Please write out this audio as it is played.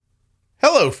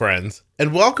Hello, friends,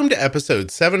 and welcome to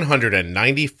episode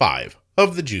 795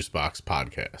 of the Juicebox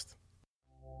Podcast.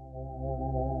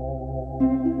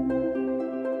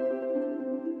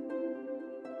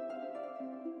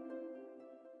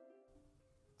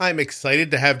 I'm excited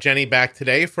to have Jenny back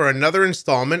today for another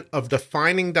installment of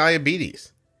Defining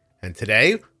Diabetes. And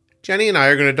today, Jenny and I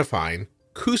are going to define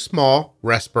Kussmaul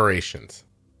respirations.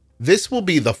 This will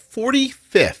be the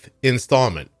 45th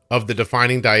installment of the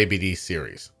Defining Diabetes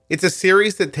series. It's a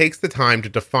series that takes the time to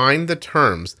define the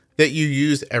terms that you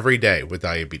use every day with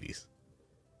diabetes.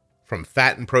 From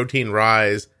fat and protein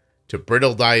rise to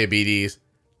brittle diabetes,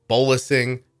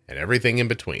 bolusing, and everything in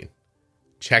between.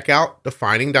 Check out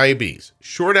Defining Diabetes,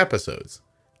 short episodes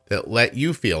that let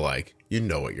you feel like you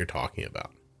know what you're talking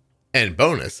about. And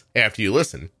bonus, after you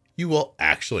listen, you will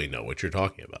actually know what you're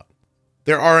talking about.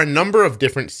 There are a number of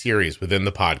different series within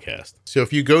the podcast. So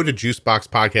if you go to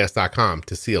juiceboxpodcast.com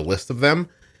to see a list of them,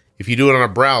 if you do it on a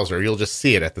browser, you'll just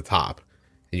see it at the top.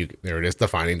 And there it is,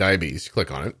 Defining Diabetes. You click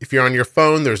on it. If you're on your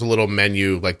phone, there's a little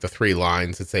menu, like the 3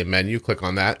 lines that say menu. Click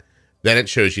on that. Then it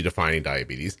shows you Defining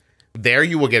Diabetes. There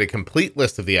you will get a complete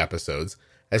list of the episodes,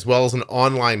 as well as an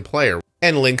online player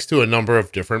and links to a number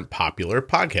of different popular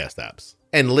podcast apps.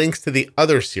 And links to the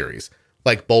other series,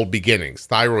 like Bold Beginnings,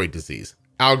 Thyroid Disease,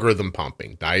 Algorithm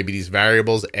Pumping, Diabetes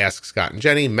Variables, Ask Scott and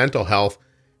Jenny, Mental Health,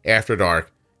 After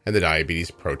Dark, and the Diabetes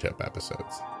Pro Tip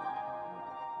episodes.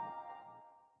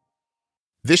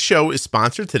 This show is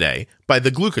sponsored today by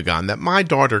the glucagon that my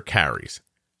daughter carries,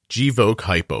 Gvoke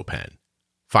HypoPen.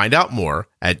 Find out more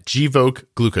at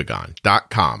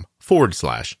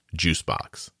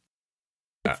gvokeglucagon.com/juicebox.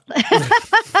 I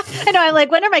know, I'm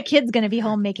like, when are my kids going to be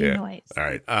home making noise? All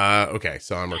right. Okay,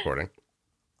 so I'm recording.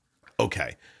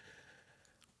 Okay.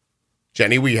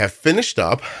 Jenny, we have finished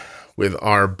up with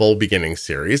our Bold Beginnings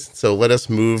series, so let us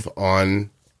move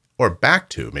on, or back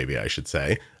to, maybe I should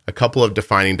say, a couple of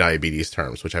defining diabetes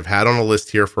terms, which I've had on a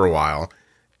list here for a while,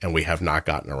 and we have not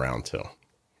gotten around to.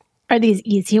 Are these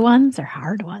easy ones or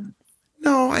hard ones?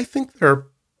 No, I think they're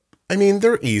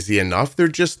easy enough. They're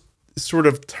just sort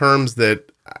of terms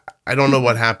that I don't know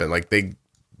what happened. Like they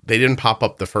didn't pop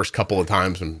up the first couple of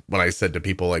times when I said to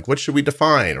people, like, what should we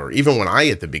define? Or even when I,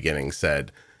 at the beginning,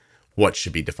 said, what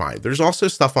should be defined? There's also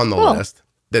stuff on the list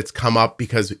that's come up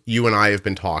because you and I have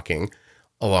been talking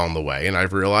along the way, and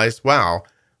I've realized, wow,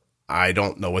 I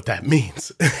don't know what that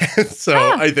means. So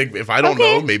I think if I don't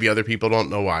know, maybe other people don't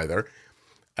know either.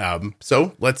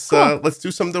 So let's do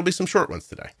some. There'll be some short ones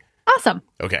today. Awesome.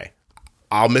 Okay,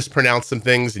 I'll mispronounce some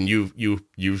things, and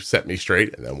you set me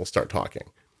straight, and then we'll start talking.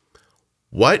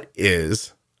 What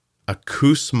is a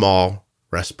Kussmaul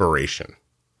respiration?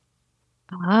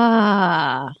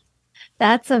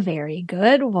 That's a very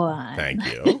good one. Thank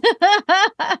you.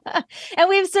 And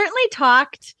we've certainly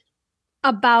talked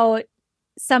about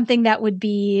something that would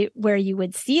be where you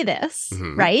would see this,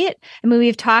 right? I mean,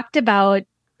 we've talked about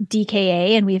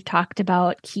DKA and we've talked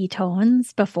about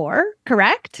ketones before,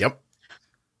 correct? Yep.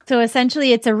 So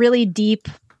essentially it's a really deep,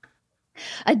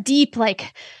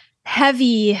 like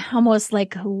heavy, almost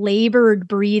like labored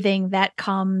breathing that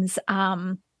comes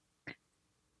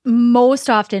most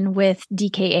often with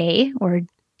DKA or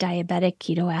diabetic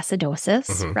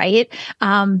ketoacidosis, right?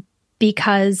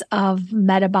 Because of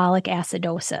metabolic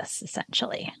acidosis,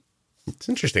 essentially. It's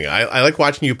interesting. I like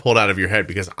watching you pull it out of your head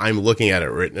because I'm looking at it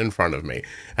written in front of me.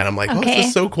 And I'm like, oh, this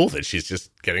is so cool that she's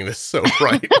just getting this so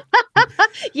right.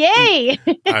 Yay!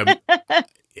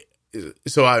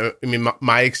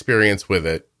 My experience with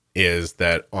it is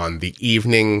that on the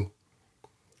evening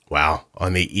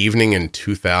in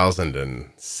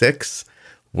 2006,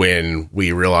 when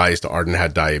we realized Arden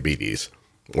had diabetes,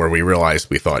 or we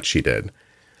realized we thought she did,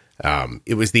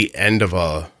 it was the end of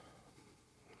a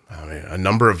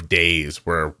number of days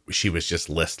where she was just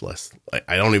listless.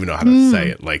 I don't even know how to say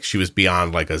it. Like, she was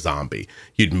beyond like a zombie.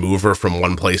 You'd move her from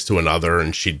one place to another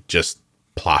and she'd just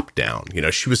plop down. You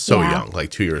know, she was so young, like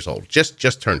 2 years old,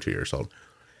 just turned 2 years old.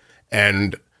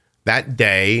 And that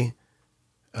day,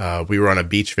 we were on a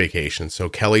beach vacation. So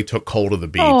Kelly took Cole to the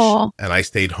beach and I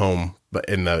stayed home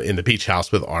in the beach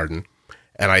house with Arden.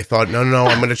 And I thought, no,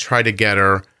 I'm going to try to get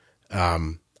her.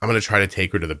 I'm going to try to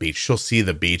take her to the beach. She'll see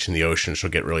the beach and the ocean.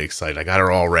 She'll get really excited. I got her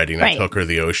all ready and I took her to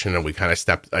the ocean and we kind of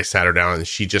I sat her down and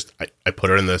she just, I put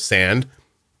her in the sand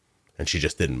and she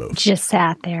just didn't move. Just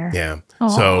sat there. Yeah. Aww.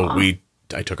 So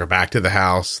I took her back to the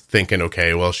house thinking,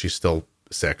 okay, well, she's still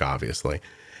sick, obviously.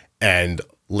 And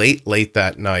late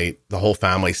that night, the whole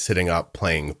family sitting up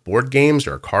playing board games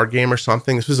or a card game or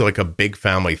something. This was like a big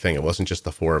family thing. It wasn't just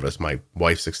the 4 of us. My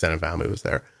wife's extended family was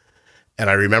there. And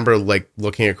I remember like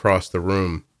looking across the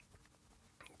room,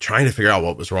 trying to figure out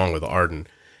what was wrong with Arden.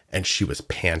 and she was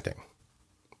panting.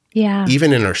 Yeah.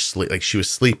 Even in her sleep, like she was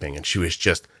sleeping and she was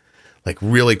just like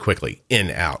really quickly in,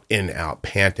 out,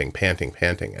 panting.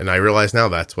 And I realize now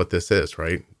that's what this is,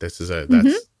 right? This is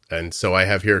and so I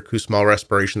have here, Kussmaul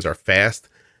respirations are fast,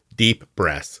 deep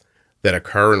breaths that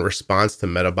occur in response to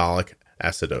metabolic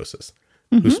acidosis.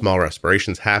 Kussmaul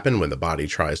respirations happen when the body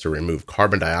tries to remove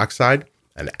carbon dioxide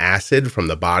and acid from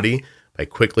the body by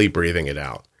quickly breathing it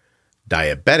out.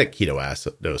 Diabetic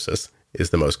ketoacidosis is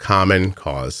the most common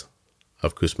cause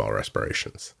of Kussmaul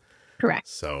respirations. Correct.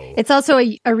 So it's also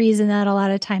a reason that a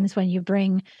lot of times when you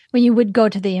would go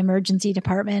to the emergency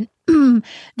department,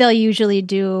 they'll usually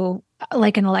do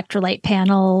like an electrolyte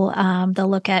panel. They'll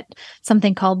look at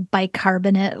something called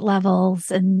bicarbonate levels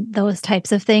and those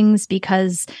types of things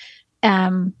because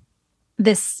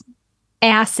this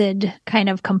acid kind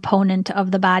of component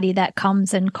of the body that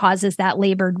comes and causes that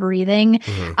labored breathing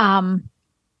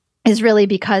is really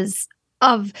because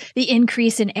of the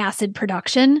increase in acid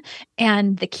production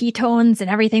and the ketones and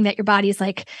everything that your body's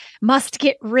like, must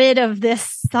get rid of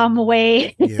this some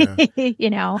way,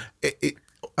 you know?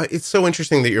 It's so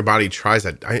interesting that your body tries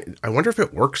that. I wonder if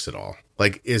it works at all.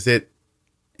 Like, is it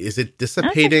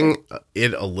dissipating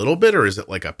it a little bit, or is it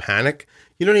like a panic?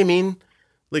 You know what I mean?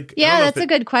 Like, yeah, that's a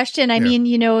good question. I mean,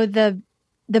 you know, the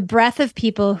breath of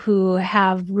people who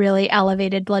have really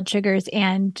elevated blood sugars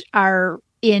and are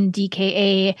in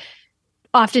DKA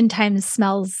oftentimes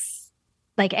smells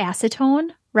like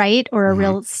acetone, right? Or a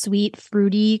real sweet,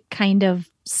 fruity kind of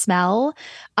smell.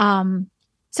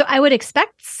 So I would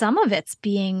expect some of it's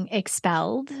being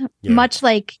expelled, much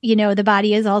like, you know, the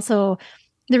body is also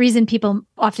the reason people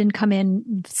often come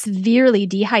in severely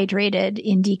dehydrated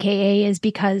in DKA is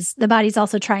because the body's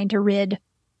also trying to rid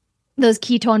those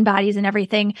ketone bodies and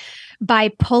everything by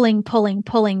pulling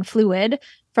fluid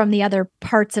from the other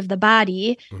parts of the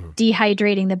body,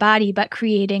 dehydrating the body, but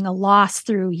creating a loss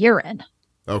through urine.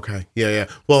 Okay. Yeah.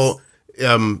 Well,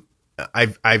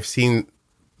 I've seen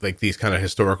like these kind of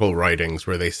historical writings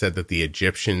where they said that the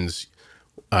Egyptians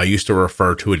used to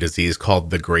refer to a disease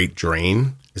called the Great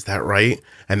Drain. Is that right?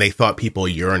 And they thought people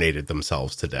urinated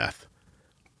themselves to death.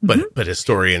 But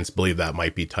historians believe that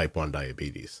might be type 1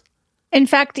 diabetes. In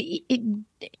fact,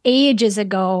 ages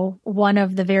ago, one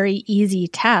of the very easy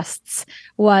tests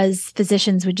was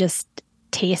physicians would just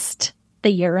taste the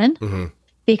urine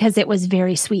because it was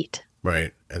very sweet.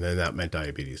 Right. And then that meant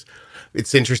diabetes.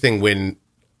 It's interesting when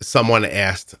someone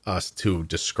asked us to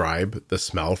describe the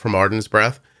smell from Arden's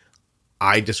breath,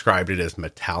 I described it as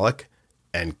metallic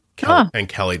and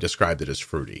Kelly described it as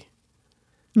fruity.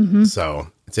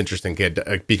 So it's interesting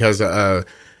because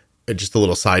just a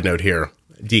little side note here.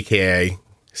 DKA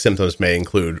symptoms may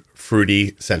include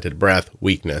fruity, scented breath,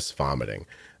 weakness, vomiting.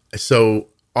 So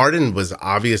Arden was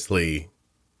obviously,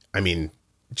 I mean,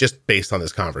 just based on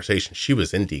this conversation, she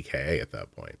was in DKA at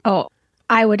that point. Oh,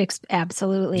 I would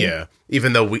absolutely. Yeah.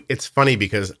 Even though it's funny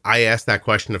because I ask that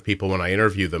question of people when I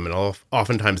interview them and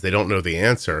oftentimes they don't know the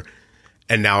answer.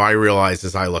 And now I realize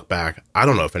as I look back, I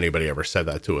don't know if anybody ever said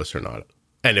that to us or not.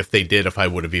 And if they did, if I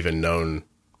would have even known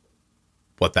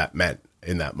what that meant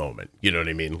in that moment, you know what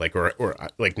I mean? Like, or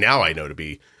like now I know to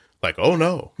be like, oh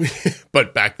no.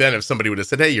 But back then, if somebody would have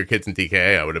said, hey, your kid's in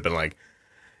DKA, I would have been like,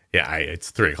 yeah,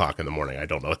 it's 3:00 in the morning. I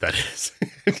don't know what that is.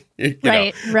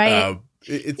 Right.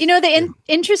 You know, the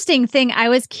interesting thing, I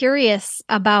was curious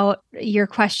about your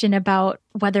question about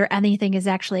whether anything is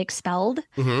actually expelled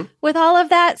with all of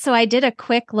that. So I did a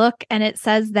quick look and it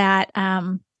says that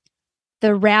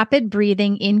the rapid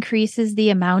breathing increases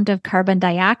the amount of carbon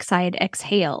dioxide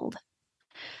exhaled,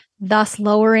 thus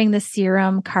lowering the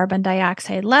serum carbon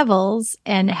dioxide levels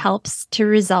and helps to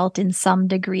result in some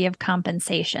degree of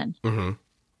compensation.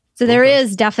 So there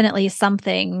is definitely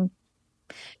something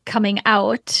coming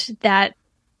out that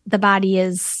the body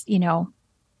is, you know,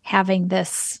 having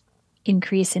this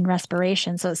increase in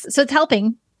respiration. So it's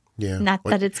helping. Yeah. Not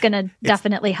that it's going to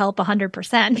definitely help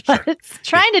 100%, but it's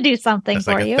trying to do something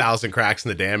for like you. 1,000 cracks in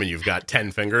the dam and you've got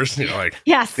 10 fingers, you know, like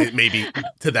yes, maybe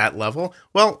to that level.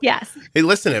 Well, yes. Hey,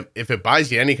 listen, if it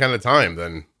buys you any kind of time,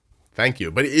 then thank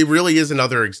you. But it really is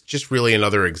another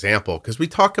example because we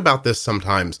talk about this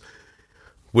sometimes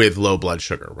with low blood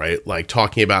sugar, right? Like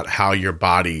talking about how your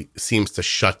body seems to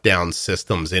shut down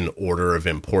systems in order of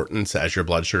importance as your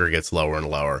blood sugar gets lower and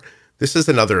lower. This is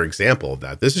another example of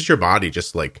that. This is your body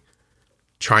just like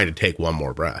trying to take one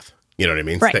more breath. You know what I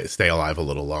mean? Right. Stay alive a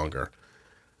little longer.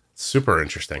 Super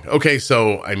interesting. Okay,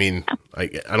 so I mean, I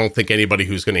don't think anybody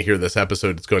who's going to hear this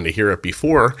episode is going to hear it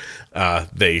before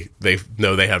they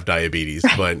know they have diabetes.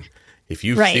 Right. But if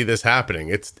you see this happening,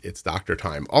 it's doctor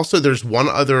time. Also, there's one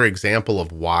other example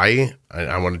of why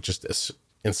I want to just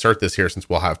insert this here since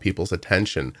we'll have people's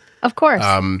attention. Of course.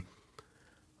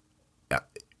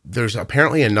 There's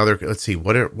apparently another, let's see,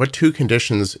 what two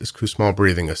conditions is Kussmaul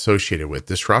breathing associated with?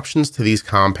 Disruptions to these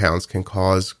compounds can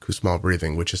cause Kussmaul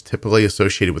breathing, which is typically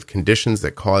associated with conditions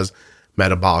that cause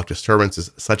metabolic disturbances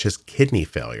such as kidney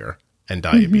failure and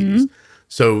diabetes.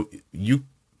 So you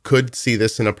could see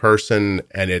this in a person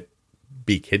and it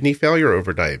be kidney failure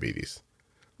over diabetes.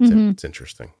 It's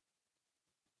interesting.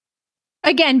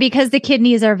 Again, because the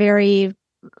kidneys are very,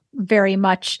 very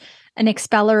much an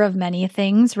expeller of many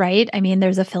things, right? I mean,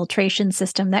 there's a filtration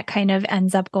system that kind of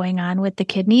ends up going on with the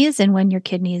kidneys. And when your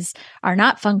kidneys are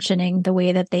not functioning the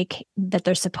way that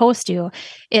they're supposed to,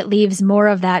 it leaves more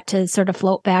of that to sort of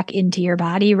float back into your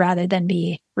body rather than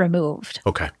be removed.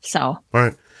 Okay. So. All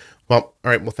right. Well,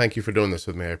 thank you for doing this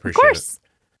with me. I appreciate it.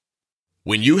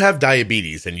 When you have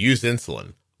diabetes and use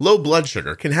insulin, low blood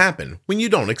sugar can happen when you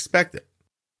don't expect it.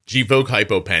 Gvoke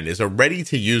HypoPen is a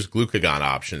ready-to-use glucagon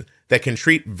option that can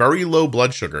treat very low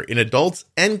blood sugar in adults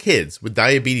and kids with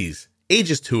diabetes,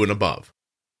 ages 2 and above.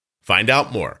 Find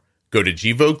out more. Go to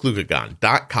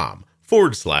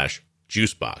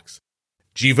gvokeglucagon.com/juicebox.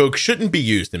 Gvoke shouldn't be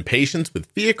used in patients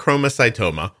with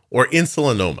pheochromocytoma or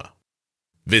insulinoma.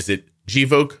 Visit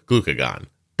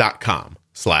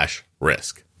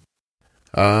gvokeglucagon.com/risk.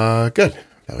 Good.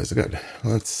 That was good.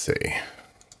 Let's see.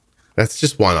 That's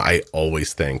just one I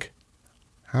always think.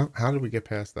 How did we get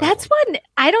past that? That's one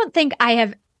I don't think I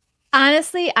have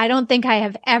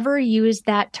ever used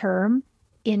that term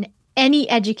in any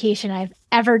education I've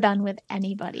ever done with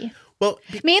anybody. Well,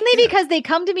 mainly because they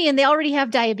come to me and they already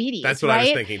have diabetes. That's what right? I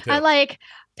was thinking too. I'm like,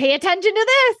 pay attention to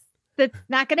this. That's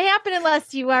not going to happen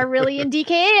unless you are really in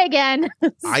DKA again.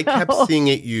 I kept seeing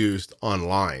it used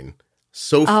online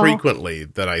so frequently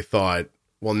that I thought,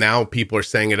 well, now people are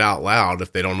saying it out loud.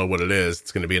 If they don't know what it is,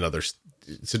 it's going to be another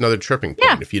tripping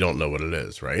point if you don't know what it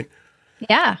is, right?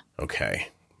 Yeah. Okay.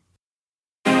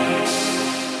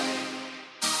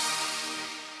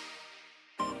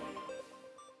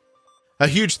 A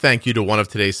huge thank you to one of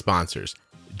today's sponsors,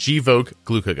 Gvoke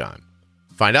Glucagon.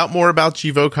 Find out more about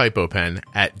Gvoke HypoPen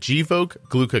at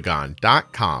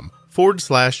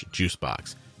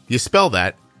gvokeglucagon.com/juicebox. You spell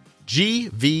that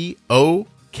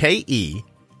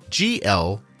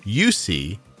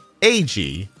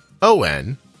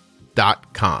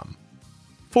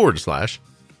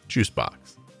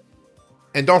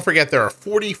And don't forget, there are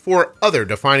 44 other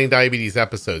Defining Diabetes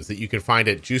episodes that you can find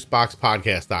at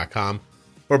juiceboxpodcast.com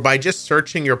or by just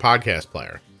searching your podcast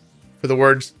player for the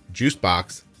words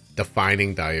Juicebox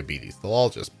Defining Diabetes. They'll all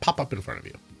just pop up in front of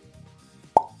you.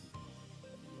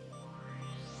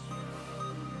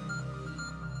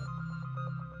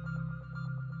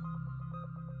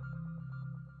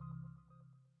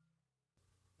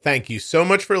 Thank you so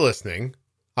much for listening.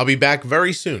 I'll be back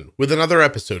very soon with another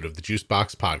episode of the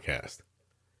Juicebox Podcast.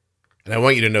 And I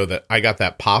want you to know that I got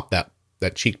that pop, that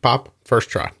cheek pop, first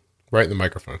try, right in the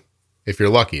microphone. If you're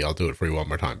lucky, I'll do it for you one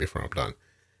more time before I'm done.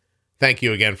 Thank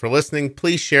you again for listening.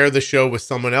 Please share the show with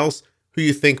someone else who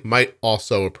you think might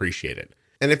also appreciate it.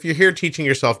 And if you're here teaching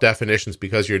yourself definitions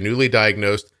because you're newly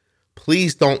diagnosed,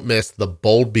 please don't miss the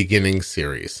Bold Beginnings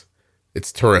series.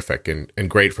 It's terrific and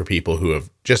great for people who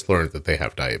have just learned that they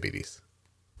have diabetes.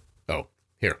 Oh,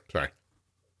 here, sorry.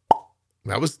 Hold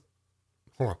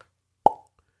on.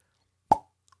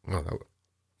 Oh,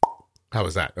 how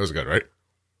was that? That was good, right?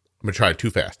 I'm going to try it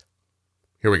too fast.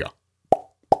 Here we go.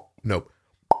 Nope.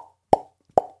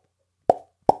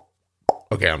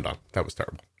 Okay, I'm done. That was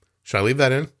terrible. Should I leave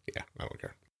that in? Yeah, I don't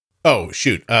care. Oh,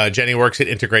 shoot. Jenny works at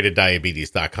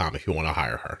integrateddiabetes.com if you want to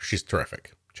hire her. She's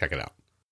terrific. Check it out.